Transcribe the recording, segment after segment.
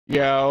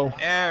Yo.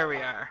 There we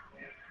are.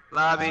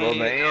 Lobby. Well,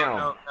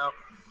 No.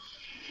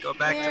 Go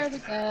back There to. we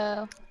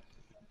go.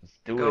 Let's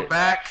do Go it.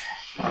 back.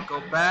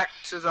 Go back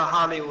to the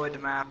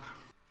Hollywood map.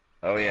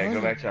 Oh yeah,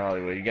 go back to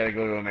Hollywood. You gotta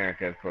go to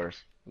America, of course.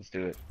 Let's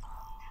do it.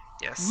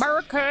 Yes.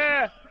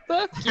 America!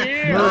 Fuck you!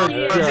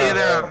 It's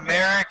either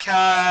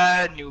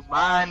America, New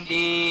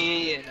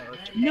Bondi,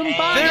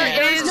 Japan,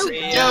 There is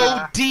Korea.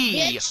 no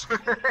D.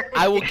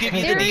 I will give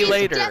you the There D is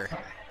later.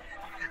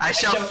 I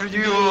shall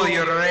fuel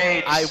your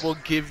rage. I will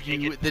give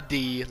you the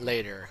D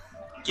later.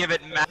 Give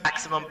it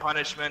maximum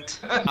punishment.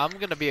 I'm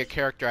gonna be a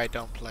character I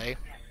don't play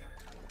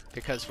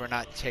because we're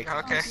not taking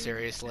Okay. this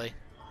seriously.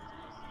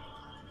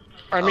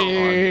 I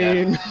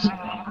mean...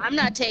 I'm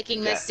not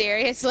taking this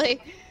seriously.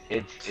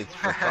 It's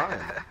for fun.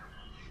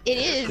 It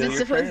is. Kill It's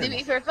your supposed to friends.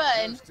 be for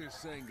fun.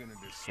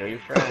 Kill your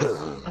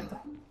friends.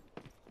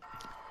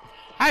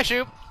 Hi,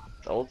 Shoop.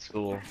 It's old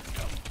school.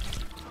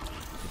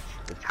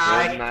 It's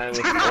Hi. GoldenEye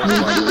with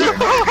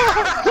Overwatch.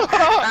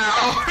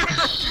 Ow.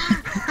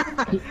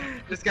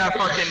 This guy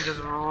fucking just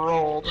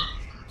rolled.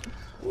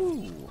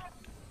 Ooh.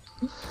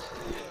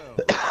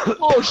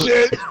 Oh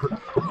shit!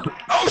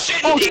 Oh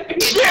shit! Oh shit!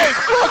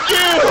 Fuck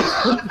you!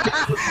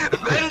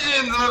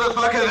 Vengeance,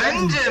 motherfucker,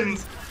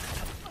 vengeance!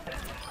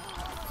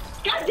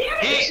 God damn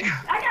it!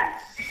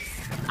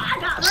 I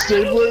got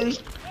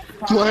Staplr's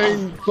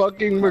playing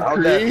fucking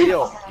How'd that McCree.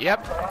 feel?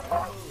 Yep.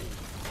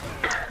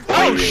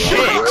 Oh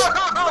shit!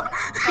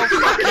 Oh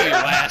fuck you,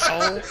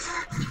 asshole!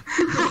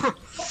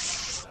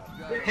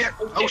 Here.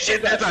 Oh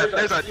shit, there's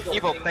an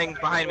evil thing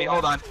behind me,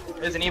 hold on.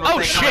 There's an evil Oh,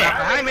 thing shit. coming up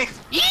behind me!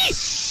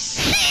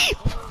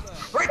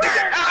 Right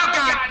there! Oh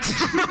god!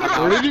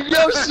 Where did you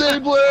go,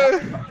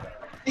 Staplr?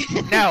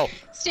 No.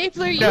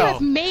 Stapler, you No.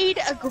 have made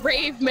a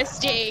grave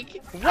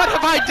mistake. What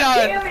have I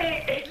Damn done?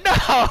 it!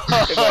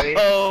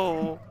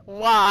 No.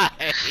 Why?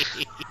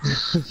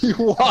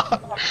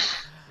 What?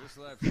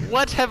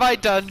 What have I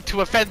done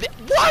to offend the—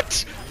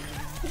 What?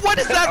 What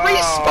is that Oh,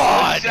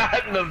 respawn?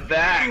 shot in the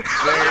back.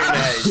 Very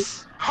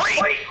nice. Oh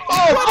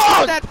What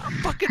fuck! is that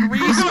fucking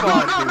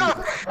respawn, dude?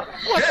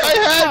 What the I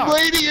had fuck?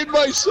 Lady in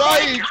my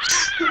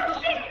sights!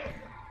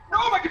 No,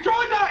 my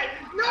controller died!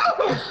 No!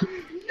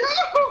 No!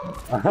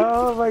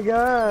 Oh my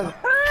god.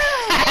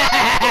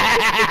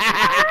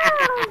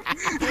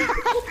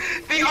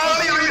 The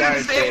only reason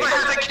Sorry, Stapler Dave.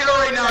 has a kill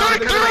right now is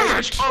because my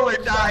controller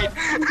died.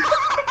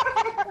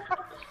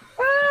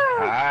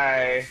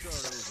 Hi.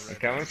 I'm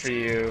coming for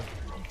you.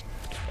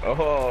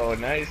 Oh,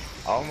 nice.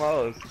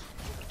 Almost.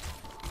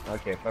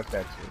 Okay, fuck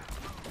that shit.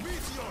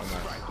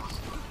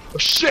 Oh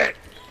shit!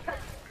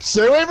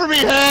 Stay away from me,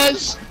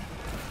 Hez!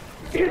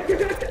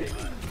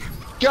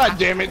 God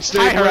damn it,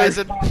 Stapler! Hi,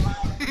 Horizon.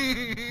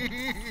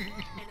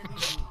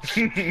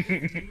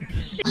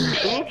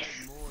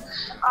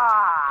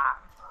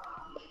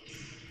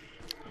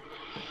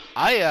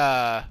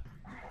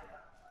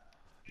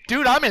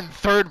 Dude, I'm in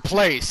third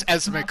place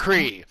as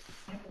McCree.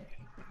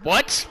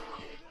 What?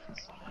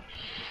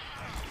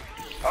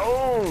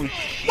 Oh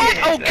shit! What?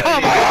 Oh, That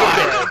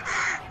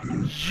come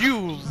on! You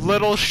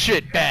little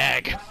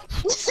shitbag.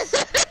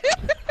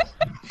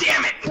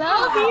 Damn it!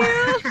 Love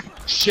you.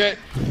 Shit.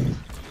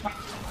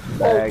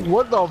 Bag. Oh,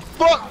 what the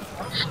fuck?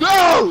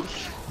 No!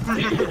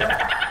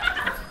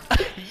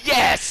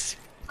 Yes!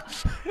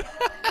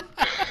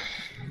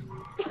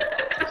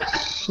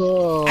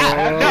 Oh,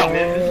 No!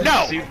 This is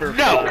No! super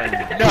No! fun.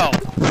 No!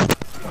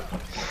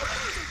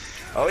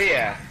 Oh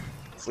yeah.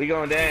 We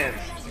gonna dance.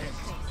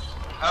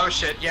 Oh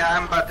shit, yeah,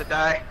 I'm about to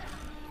die.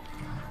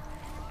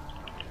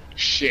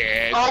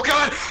 shit. Oh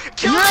god!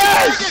 Kill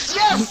Yes! me!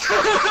 Yes!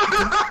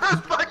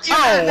 Fuck you!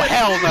 Oh,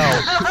 hell no!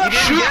 You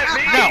didn't Shoot! get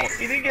me! No!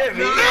 You didn't get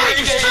me!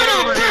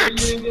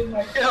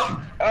 No!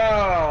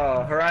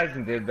 Oh,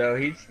 Horizon did though.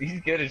 He's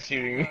good at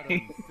shooting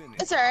me.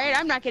 It's alright,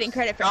 I'm not getting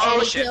credit for Oh,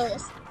 any shit.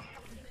 kills.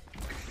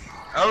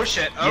 Oh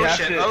shit, you oh have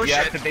shit, to, oh you shit.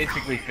 have to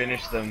basically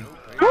finish them.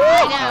 I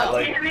Not know.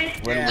 like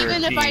when we're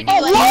Even a if I team. do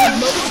like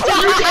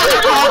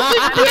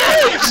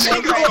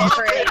no credit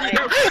for anything.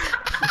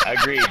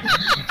 Agreed.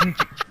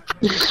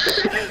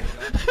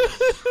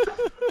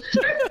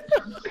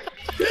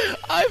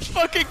 I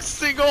fucking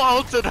single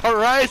ulted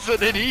Horizon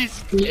and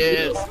he's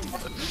pissed.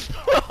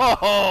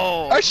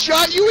 Oh. I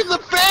shot you in the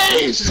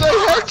face! I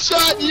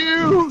headshot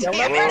you!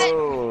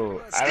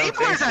 Whoa, I don't think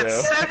Stapler's at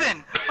so.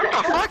 7! What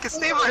the fuck is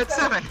Stapler at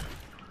 7?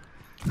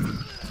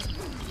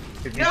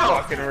 If No. you're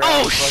walking around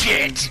Oh,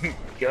 fucking shit.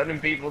 gunning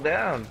people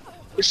down.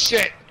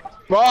 Shit.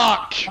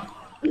 Fuck!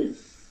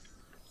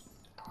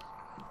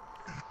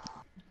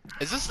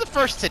 Is this the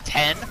first to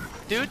 10,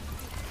 dude?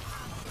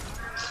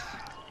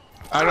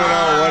 I don't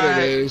know what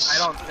it is. I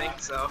don't think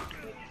so.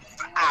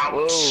 Ouch.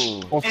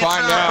 Whoa. We'll It's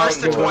find out.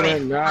 first to when we're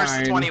 20. at First to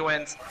 9. 20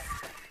 wins.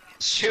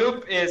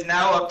 Shoop is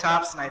now up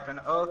top sniping.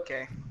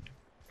 Okay.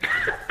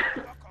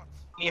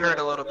 He hurt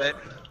a little bit.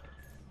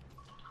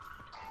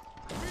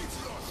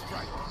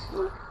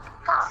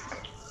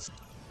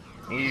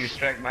 You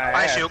strike my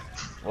Bye, ass. Shoop.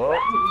 Well,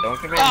 don't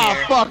come in Ah,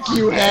 here. fuck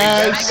you,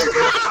 Hez!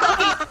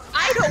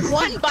 I I'd have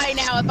won by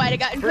now if I'd have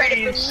gotten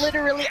credit for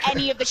literally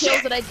any of the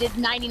kills that I did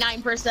 99%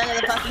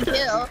 of the fucking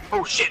kill.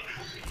 Oh shit!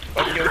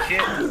 Oh, yo,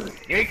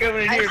 shit. You ain't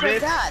coming in I here, bitch.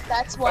 forgot.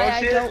 That's why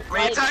I shit. don't What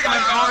are you like talking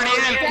about?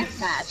 Already in?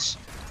 deathmatch.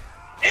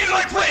 In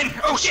like win!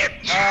 Oh shit!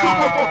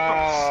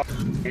 Oh,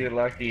 you're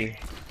lucky.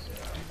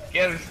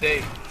 Get him,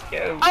 State.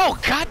 Get him. Oh,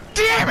 god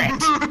damn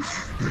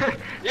it!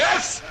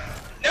 Yes!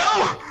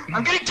 No!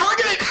 I'm getting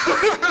targeted!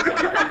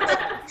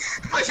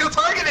 I feel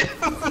targeted!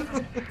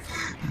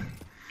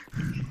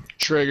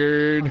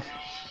 Triggered.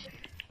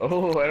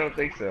 Oh, I don't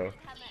think so. You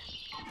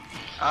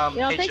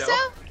don't hey, think Joe.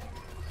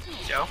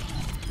 so? Joe?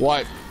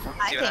 What?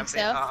 I See what I'm think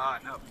saying? so.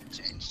 No, it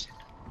changed.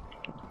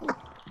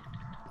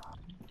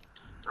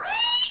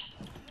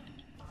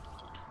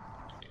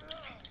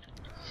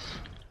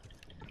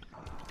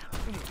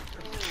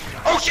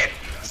 Oh shit!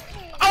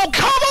 Oh,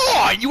 come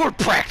on! You were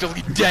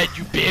practically dead,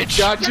 you bitch!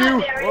 Got you?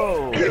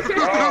 Whoa.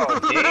 Oh,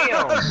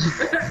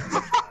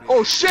 damn.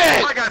 Oh shit!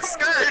 I got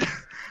scared!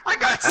 I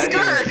got I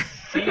scared! didn't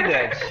see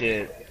that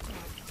shit.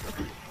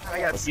 I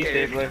got You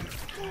scared.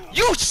 Staplr.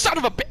 You son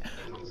of a bi-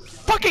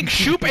 Fucking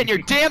Shoop and your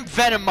damn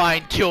Venom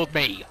Mine killed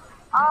me!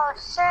 Oh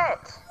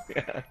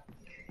shit!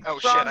 Oh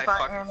shit, Wrong I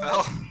button. fucking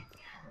fell.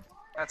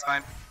 That's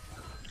fine.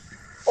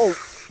 Oh.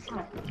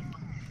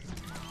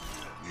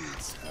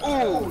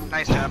 Ooh,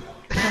 nice job.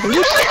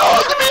 You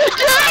singled me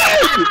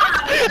again!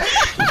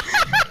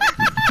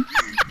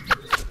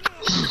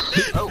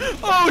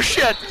 Oh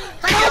shit!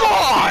 Come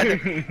on!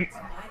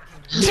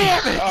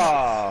 Damn it!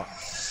 Oh.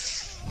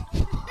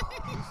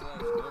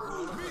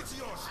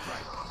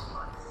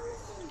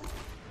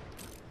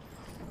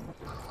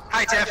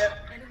 Hi, Tiff.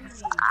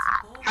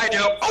 Hi,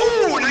 Joe.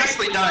 Oh,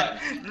 nicely done.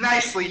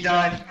 Nicely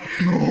done.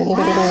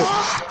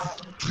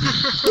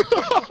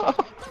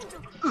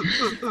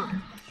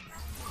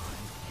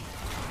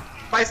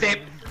 Bye, Snape.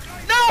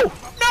 No!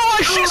 No!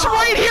 She's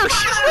right here!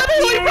 She's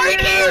literally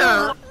right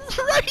here!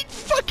 Right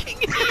fucking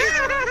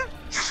here!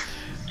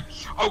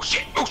 Oh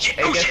shit! Oh shit!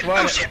 Hey, Oh guess shit!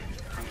 what? Oh shit!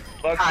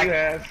 Fuck Hi. you,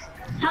 ass.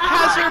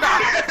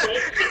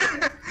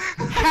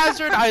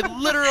 Hazard, I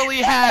literally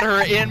had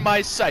her in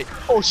my sight.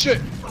 Oh shit!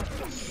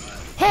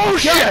 Oh God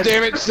shit!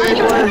 damn it,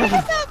 Staplr! Is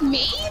that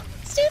me,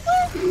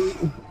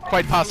 Staplr?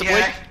 Quite possibly.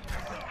 Yeah.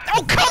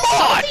 Oh, come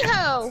on! Salty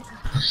hoe!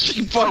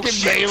 You fucking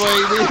shit.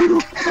 meleeed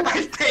me!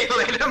 I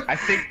paylaid him. I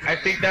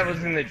think that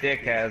was in the dick,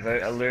 Haz.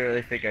 I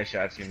literally think I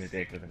shot you in the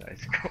dick with an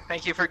icicle.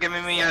 Thank you for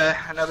giving me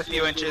another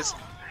few inches.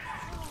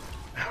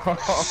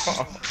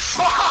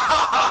 Fuck!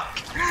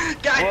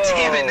 God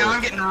damn it! Now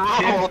I'm getting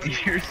rolled.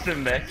 Tiff, you're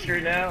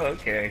semester now?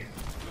 Okay.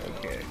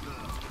 Okay.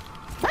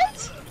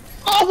 What?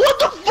 Oh, what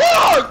the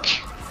fuck?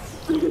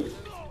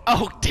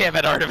 Oh, damn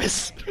it,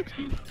 Artemis.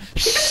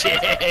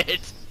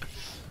 Shit.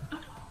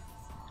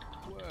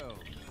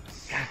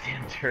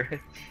 Goddamn turret.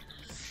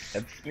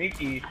 That's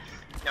sneaky.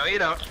 No, you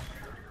don't.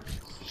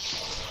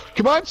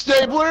 Come on,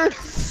 Staplr!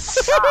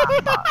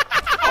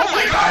 Oh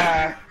my god!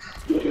 Ah,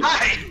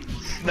 Hi!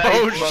 snipe,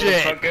 Oh,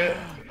 shit. motherfucker.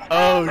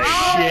 Oh,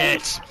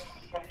 shit.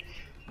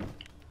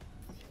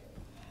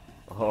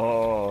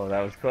 Oh,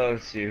 that was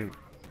close, you.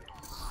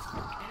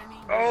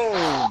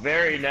 Oh,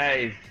 very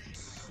nice.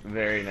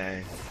 Very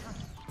nice.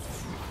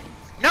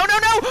 No, no,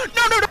 no!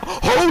 No, no, no!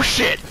 Oh,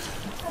 shit!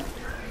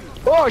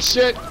 Oh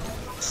shit!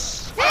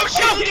 Oh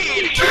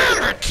shit!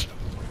 Damn it!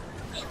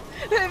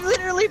 I'm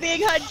literally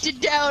being hunted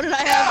down and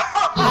I have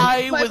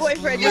I my was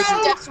boyfriend just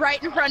steps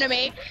right in front of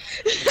me.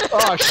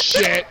 Oh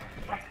shit!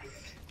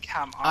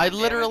 Come on. I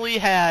literally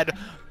had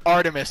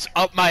Artemis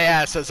up my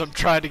ass as I'm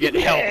trying to get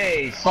help.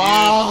 Hey,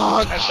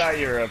 Fuck! I thought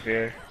you were up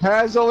here.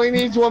 Haz only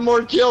needs one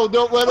more kill,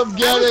 don't let him I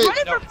get was it!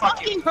 running No, for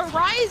fuck you. fucking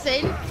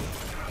Horizon.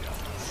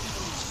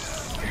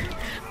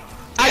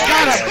 I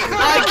got him!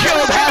 I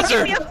killed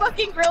Give me Hazard! a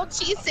fucking grilled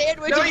cheese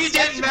sandwich. No, and you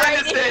stepped didn't.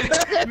 right Madness in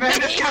front did. of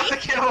Madness me. got the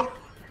kill.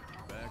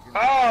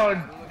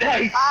 Oh,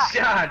 nice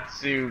shot,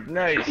 Sue.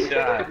 Nice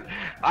shot.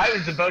 I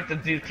was about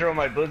to throw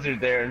my blizzard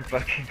there and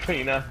fucking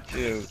clean up,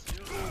 too.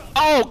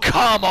 Oh,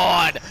 come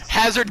on!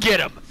 Hazard, get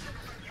him!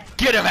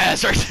 Get him,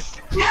 Hazard!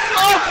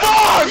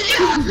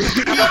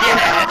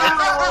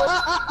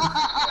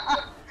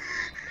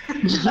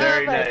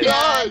 Very nice.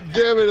 God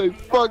damn it, I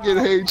fucking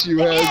hate you,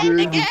 Hazard,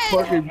 you again.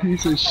 fucking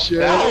piece of shit.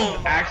 That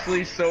was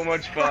actually so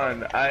much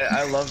fun.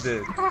 I loved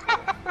it.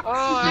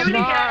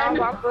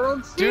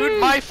 Dude,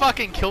 my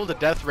fucking kill to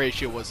death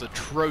ratio was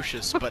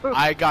atrocious, but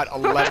I got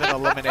 11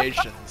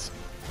 eliminations.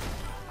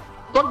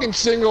 Fucking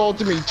single ult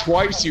to me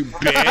twice, you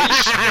bitch!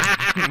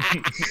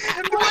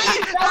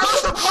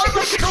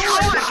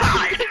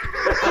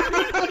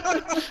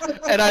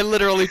 And I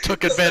literally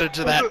took advantage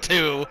of that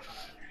too.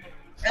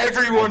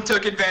 Everyone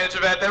took advantage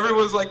of that. Everyone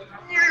was like,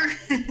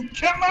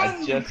 come I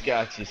on! just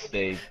got you,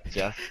 Steve.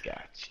 Just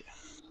got you.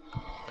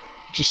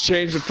 Just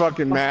change the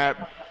fucking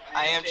map.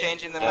 I am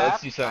changing the Yeah, map.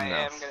 let's do something I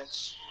am else. gonna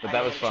But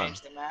that was fun.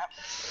 change the map.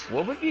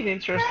 What would be an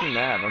interesting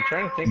map? I'm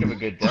trying to think of a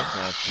good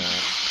deathmatch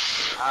map.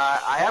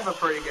 I have a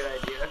pretty good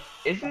idea.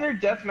 Isn't there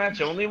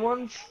deathmatch only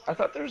ones? I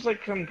thought there was like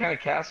some kind of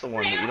castle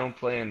one that you don't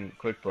play in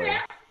quick play.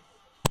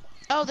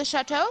 Oh, the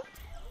chateau?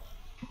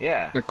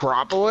 Yeah.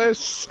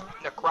 Necropolis?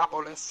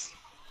 Necropolis.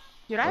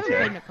 Dude, I haven't Okay.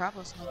 played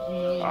Necropolis.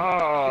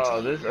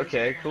 Oh, this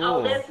okay, cool.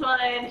 Oh, this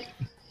one.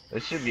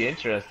 This should be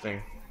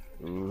interesting.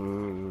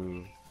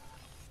 Ooh.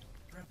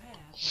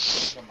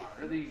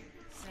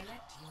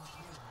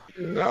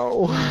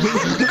 No.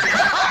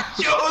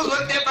 Joe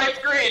looked at my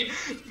screen.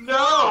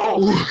 No.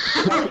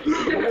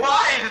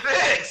 Why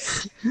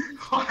this?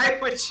 Why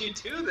would you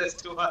do this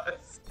to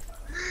us?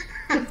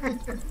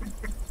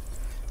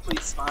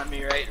 Please spawn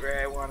me right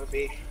where I want to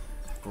be.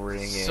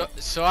 Bring it.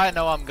 So I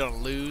know I'm gonna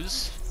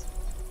lose.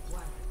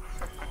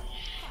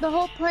 The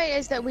whole point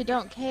is that we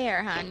don't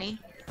care, honey.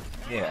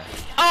 Yeah.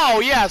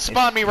 Oh yeah,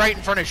 spawn me right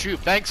in front of Shoop.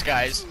 Thanks,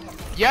 guys.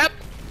 Yep.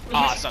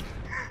 Awesome.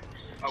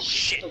 Oh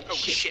shit! Oh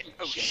shit!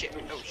 Oh shit!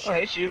 Oh Oh, shit!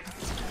 hey, shoot.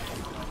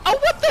 Oh,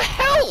 what the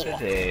hell?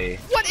 Today.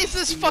 What is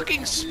this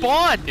fucking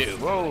spawn, dude?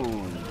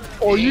 Whoa.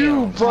 Oh,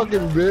 you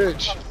fucking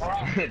bitch.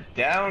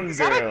 Down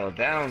that a- girl,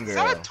 down Is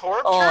that girl. a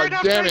torp Oh, turret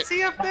up damn I it.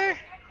 see up there?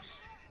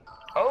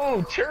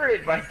 Oh,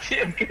 turret by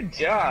Tim. Good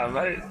job.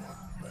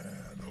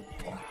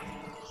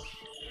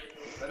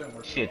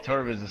 Shit,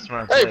 Torb is a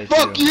smart Hey, player,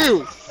 fuck too.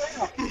 you!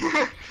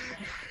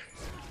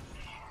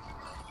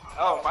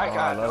 Oh my Oh, I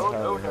god! love No,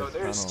 how no, it no! has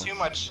There's tunnels. too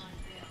much.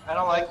 I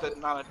don't like the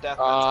amount of death.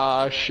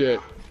 Ah, shit.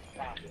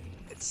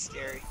 It's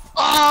scary.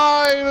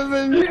 I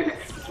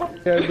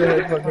had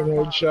the fucking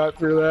headshot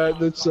for that.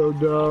 That's so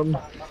dumb.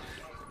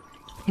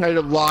 I had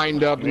it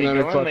lined up and Where then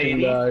you I going,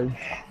 fucking lady? died.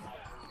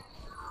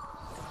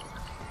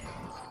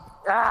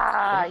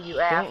 Ah, you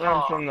Don't run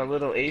asshole. from the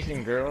little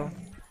Asian girl.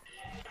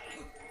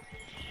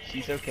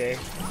 She's okay.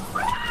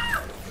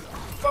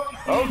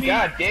 Oh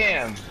god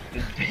damn!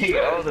 The big,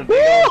 oh the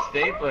big old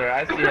stapler.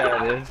 I see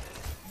how it is.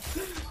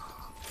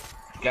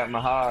 Got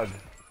my hog.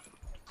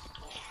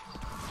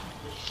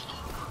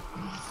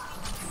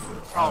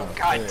 Oh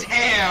god shit.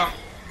 damn!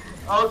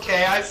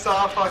 Okay, I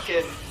saw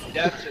fucking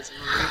death just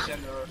reach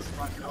into the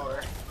front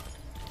door.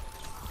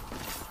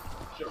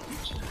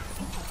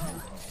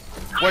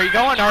 Where you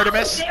going,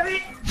 Artemis? Damn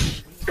it.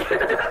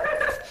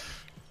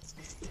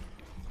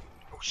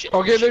 Oh shit!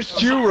 Okay, there's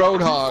two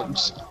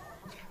roadhogs.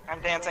 I'm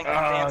dancing. I'm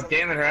Oh dancing.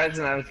 damn it,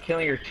 Horizon! I was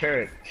killing your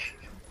turret.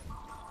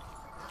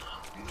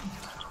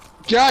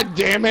 God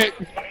damn it!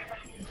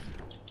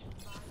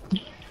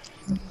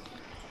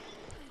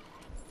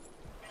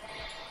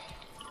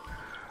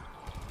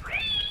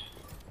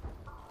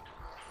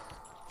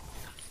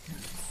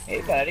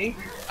 Hey buddy.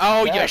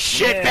 Oh, you Yeah.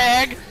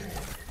 shitbag!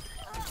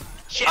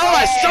 Shit. Oh,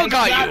 I still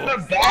got Got you! the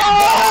back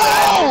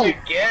Oh!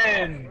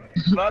 again,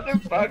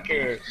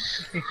 motherfucker.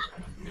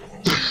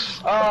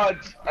 Oh,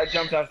 I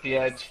jumped off the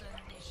edge.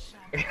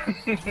 God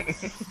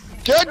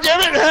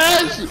damn it,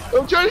 Has!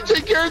 I'm trying to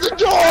take care of the Damn!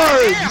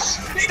 doors!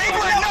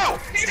 Stapler, no!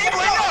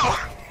 Stapler, no!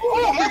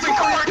 Oh,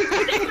 multi-cord!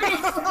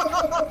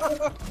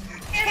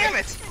 Damn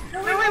it!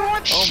 Really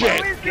want Oh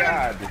Shit. my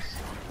god, there's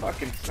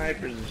fucking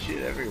snipers and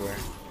shit everywhere.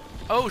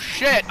 Oh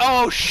shit!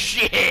 Oh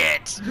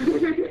shit!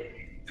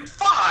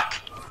 Fuck!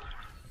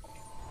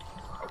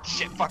 Oh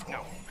shit, fuck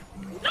no.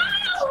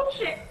 Oh,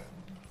 shit.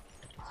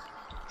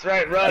 That's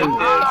right, run, dude.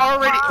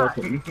 Already.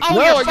 Oh, No,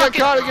 you're I got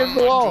fucking- caught against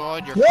the wall.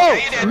 God, you're No!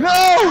 You did. No!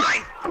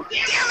 Die. Damn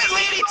it,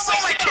 lady!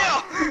 Stole my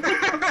kill!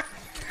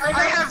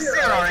 I have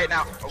 0 right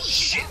now. Oh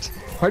shit.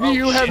 How do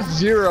you have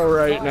 0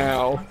 right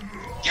now?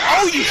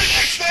 Oh, you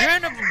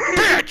son of a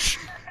bitch!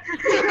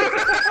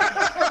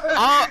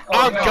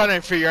 I'm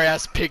gunning for your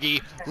ass,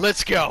 Piggy.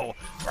 Let's go.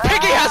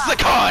 Piggy has the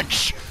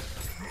conch!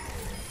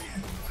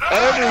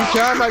 Every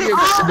time I get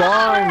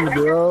spawned,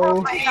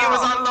 bro. Piggy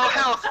was on low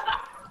health.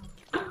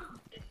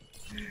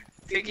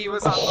 Piggy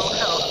was on low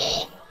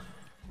health.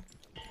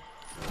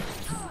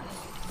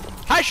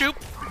 Hi, Shoop.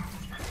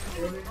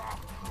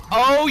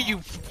 Oh, you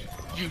Why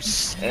don't you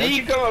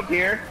sneak! go up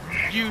here?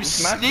 You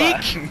It's my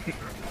sneak! spot.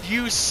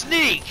 You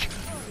sneak!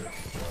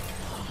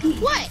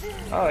 What?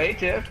 Oh, hey,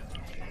 Tiff.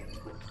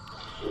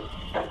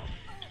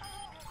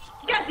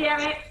 God damn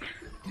it.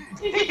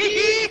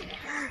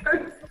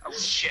 Oh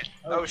shit.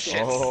 Oh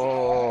shit.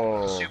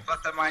 Oh. Shoot,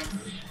 let the mine.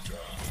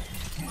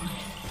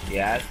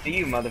 Yeah, I see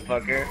you,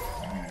 motherfucker.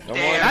 No more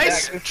Damn.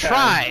 Nice attack this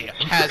try,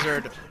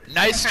 Hazard.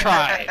 Nice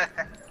try.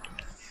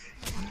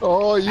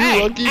 Oh, you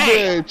Hey, lucky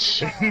hey.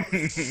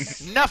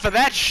 bitch. Enough of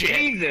that time. shit.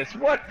 Jesus,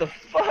 what the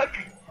fuck?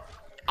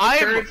 I'm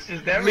Turrets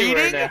just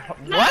everywhere leading. now.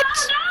 What?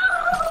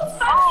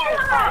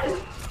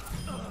 Oh,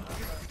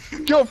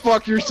 Go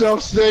fuck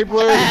yourself,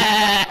 Stapler.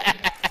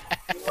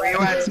 Where you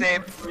at,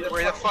 Snape?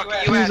 Where the fuck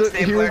are you He's at,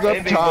 a- he was Stapler? up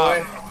Hey, big top.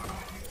 boy.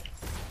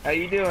 How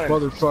you doing? You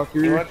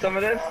Motherfucker. want some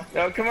of this?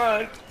 Oh, come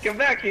on. Come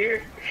back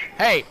here.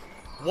 Hey,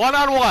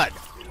 one-on-one.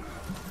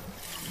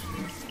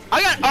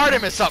 I got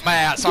Artemis up my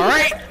ass,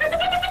 alright?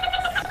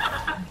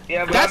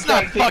 Yeah, but That's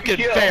I'm not trying to take fucking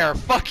the kill. fair.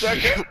 Fuck you.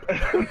 Sucker.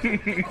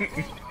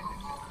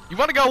 You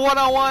wanna go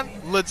one-on-one?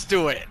 Let's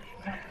do it.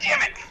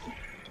 Damn it!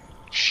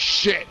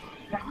 Shit.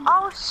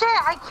 oh shit,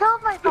 I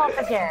killed myself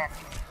again.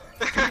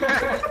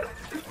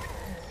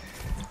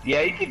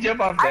 Yeah, you can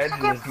jump off I beds should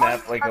in get this map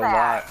points like for a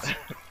that. lot.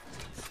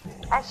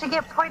 I should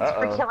get points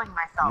Uh-oh. for killing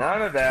myself.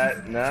 None of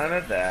that. None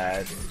of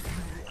that.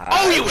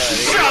 Oh, you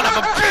son of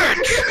a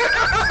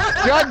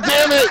bitch! God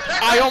damn it!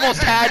 I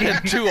almost had him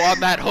too on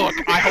that hook.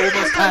 I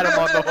almost had him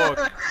on the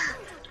hook.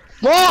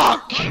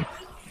 Fuck!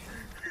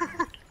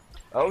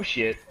 Oh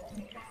shit.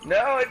 No,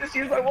 I just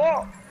used my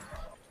wall.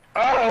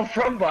 Oh,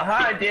 from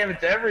behind, damn,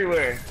 it's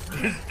everywhere.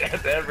 Just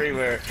death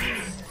everywhere.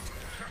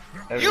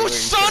 You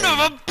son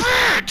of a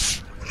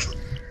bitch!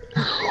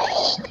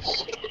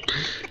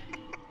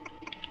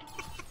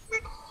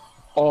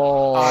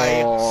 Oh.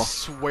 I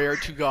swear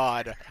to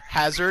God.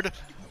 Hazard,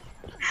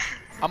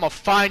 I'ma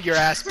find your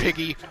ass,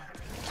 piggy.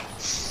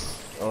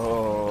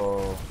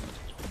 Oh.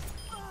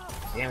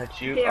 Damn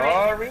it, you. Damn it.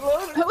 Oh,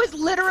 reload. I was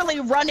literally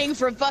running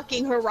for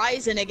fucking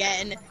Horizon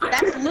again.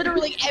 That's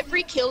literally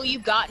every kill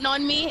you've gotten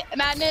on me,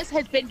 Madness,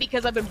 has been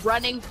because I've been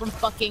running from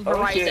fucking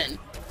Horizon.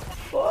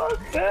 Fuck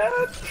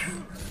that.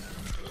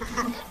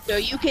 So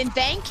you can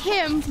thank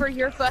him for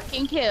your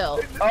fucking kill.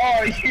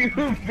 Oh, you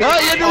bitch. No,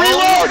 you had to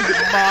reload!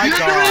 My You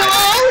God.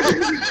 had to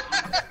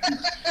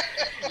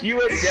reload! You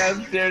went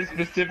downstairs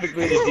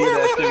specifically to do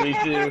that to me,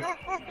 too.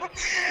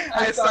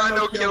 I saw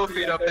no kill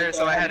feed up there,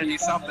 so I had to do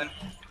something.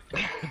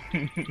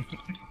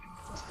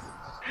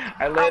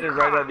 I landed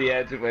right on the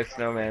edge of my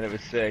snowman, it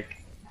was sick.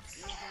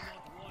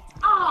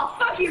 Oh,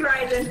 fuck you,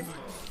 Ryzen.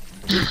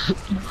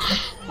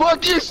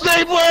 Fuck you,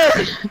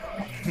 Staplr!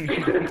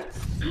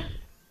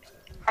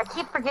 I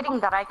keep forgetting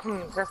that I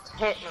can just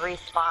hit and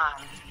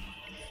respawn.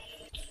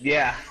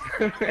 Yeah.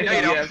 No,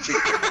 you don't.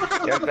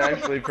 you have to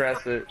actually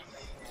press it.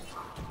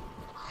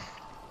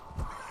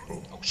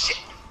 Oh shit.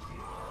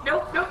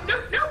 Nope, nope,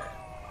 nope, nope.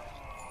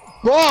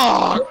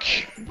 Fuck!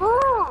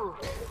 Woo!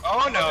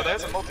 Oh no,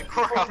 there's a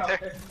multi-core out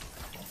there.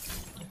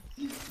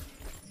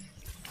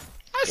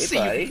 I see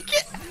buddy. you.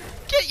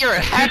 Get your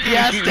happy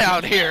ass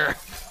down here.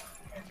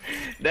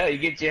 No, you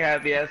get your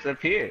happy ass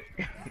up here.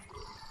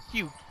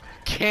 You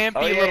campy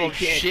Oh yeah, little you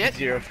can't, shit. 'cause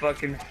you're a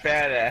fucking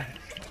fat ass.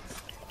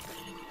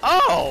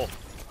 Oh!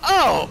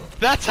 Oh!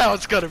 That's how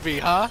it's gonna be,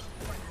 huh?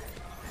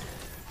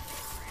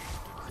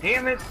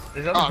 Damn it!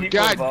 There's other Oh, people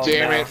god involved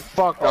damn now. it.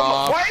 Fuck Oh,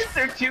 off. why is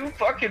there two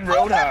fucking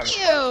roadhogs?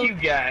 you. You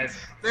guys.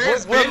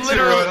 There's We're been two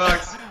literally-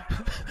 roadhogs.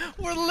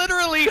 We're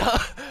literally.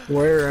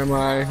 Where am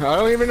I? I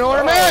don't even know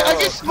where I'm at! I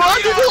just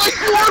spawned into like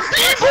 4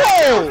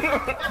 people!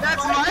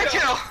 That's my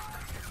kill.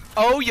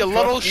 Oh, you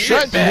little Fuck you. shit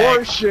That's bag.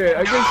 horseshit.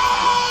 I just.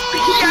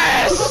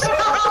 Yes!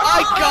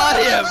 I got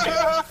him!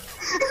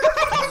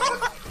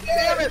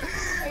 Damn it.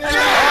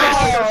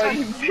 Oh,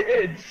 you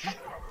bitch!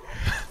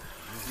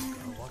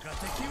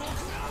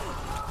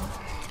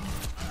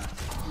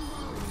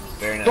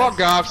 Very nice. Fuck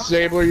off,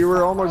 Staplr. You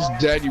were almost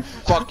dead, you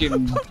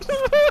fucking.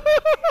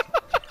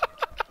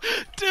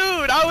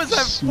 Dude, I was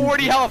at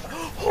 40 health.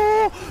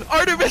 Oh,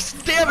 Artemis,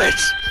 damn it!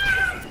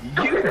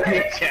 You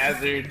bitch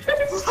hazard.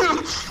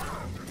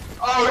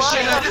 Oh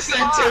shit, I just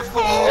sent it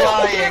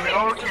flying.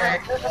 Okay.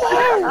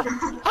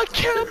 I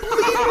can't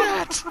believe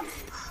that!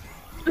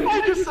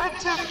 I just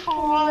sent it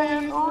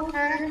flying.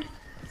 Okay.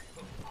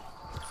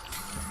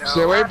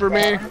 Stay away from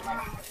me.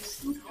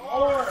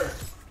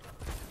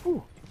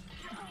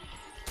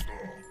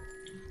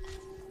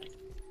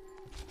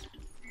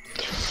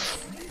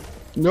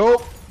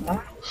 Nope.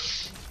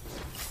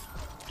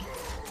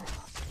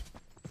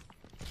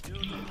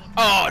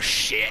 Oh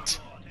shit!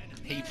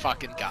 He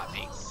fucking got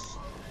me.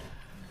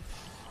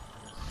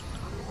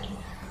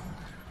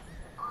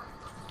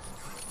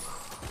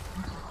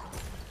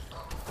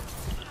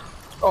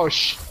 Oh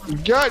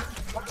God!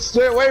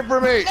 Stay away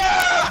from me!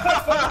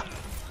 God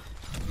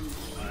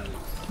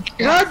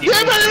damn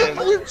it!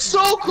 It's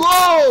so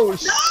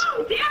close!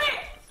 Oh, damn it!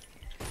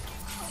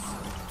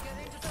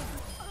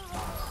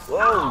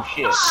 Whoa,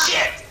 shit.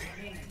 Shit.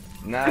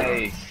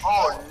 Nice.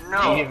 Oh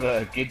no.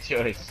 Eva, good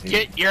choice.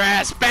 Get your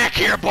ass back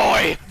here,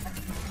 boy!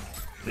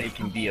 They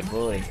can be a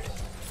bully.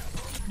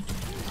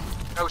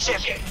 Oh shit.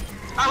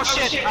 Oh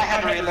shit. I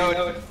had to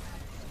reload.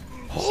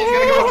 She's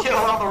gonna go kill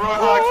all the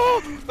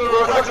roadhogs. The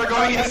roadhogs are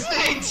going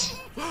extinct.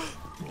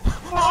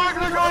 Oh,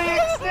 they're going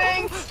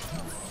extinct.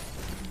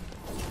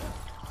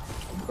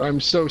 I'm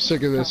so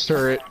sick of this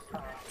turret.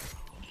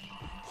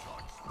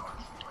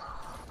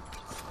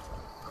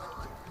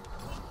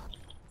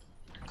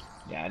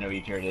 Yeah, I know what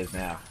your turret is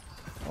now.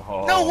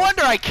 Oh. No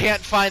wonder I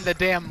can't find the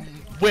damn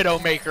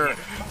Widowmaker.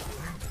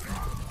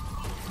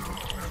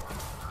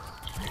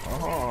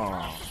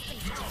 Oh.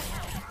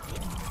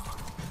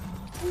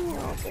 I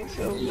don't think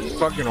so. This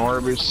fucking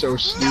orb is so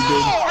stupid.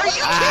 Oh, are you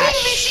Ah,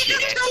 kidding me? She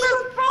just killed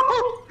her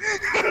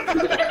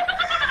phone.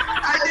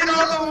 I did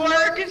all the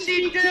work and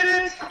she did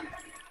it.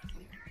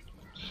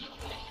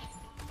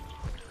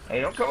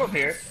 Hey, don't come up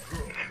here.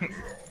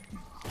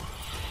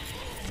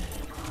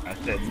 I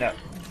said no.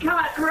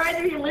 God,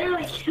 Ryzen, you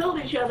literally killed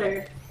each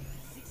other.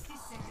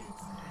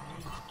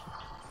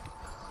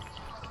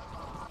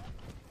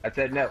 I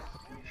said no.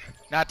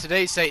 Not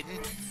today, Satan.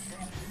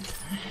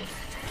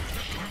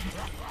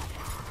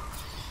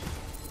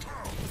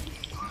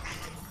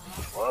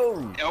 Whoa.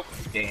 Nope.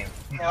 Damn.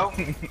 No.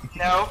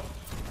 No.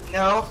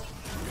 No.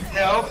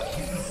 No.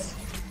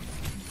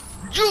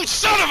 You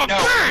son of a No.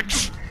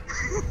 bitch!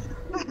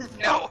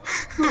 No.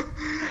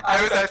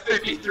 I was at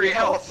 53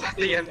 health at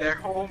the end there.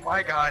 Oh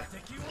my god.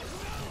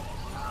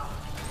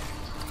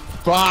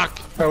 Fuck!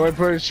 I went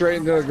put it straight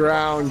into the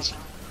ground.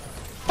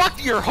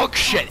 Fuck your hook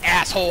shit,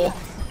 asshole!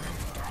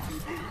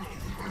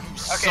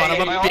 Son of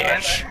a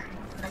bitch!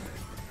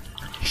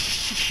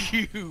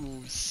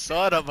 You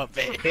son of a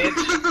bitch!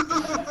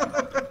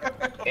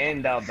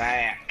 In the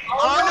back.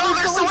 Oh no,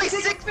 there's only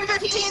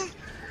 6:15!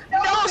 No,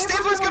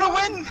 Staplr's gonna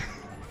win!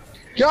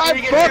 God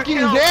You get fucking 2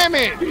 kills. damn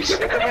it!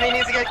 And he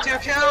needs to get 2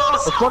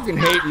 kills! I fucking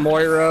hate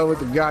Moira with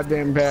the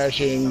goddamn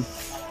passion.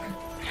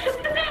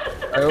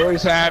 I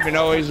always have and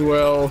always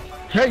will.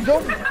 Hey,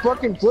 don't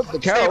fucking flip the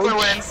couch. Staplr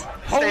wins.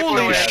 Staplr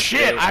Holy wins.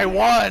 shit, I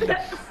won!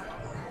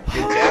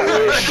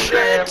 Holy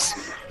shit!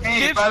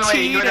 Hey, by the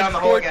way, you 15 go down and the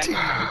hole 14.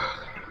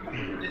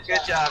 again.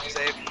 Good job,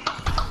 Stave.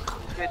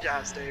 Good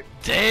job, Stave.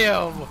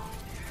 Damn!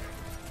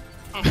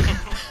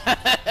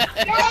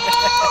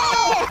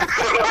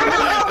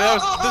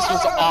 This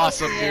was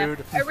awesome,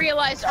 dude. I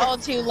realized all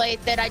too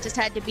late that I just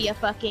had to be a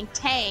fucking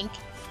tank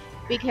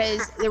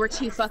because there were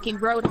 2 fucking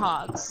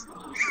roadhogs.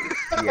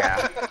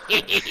 Yeah.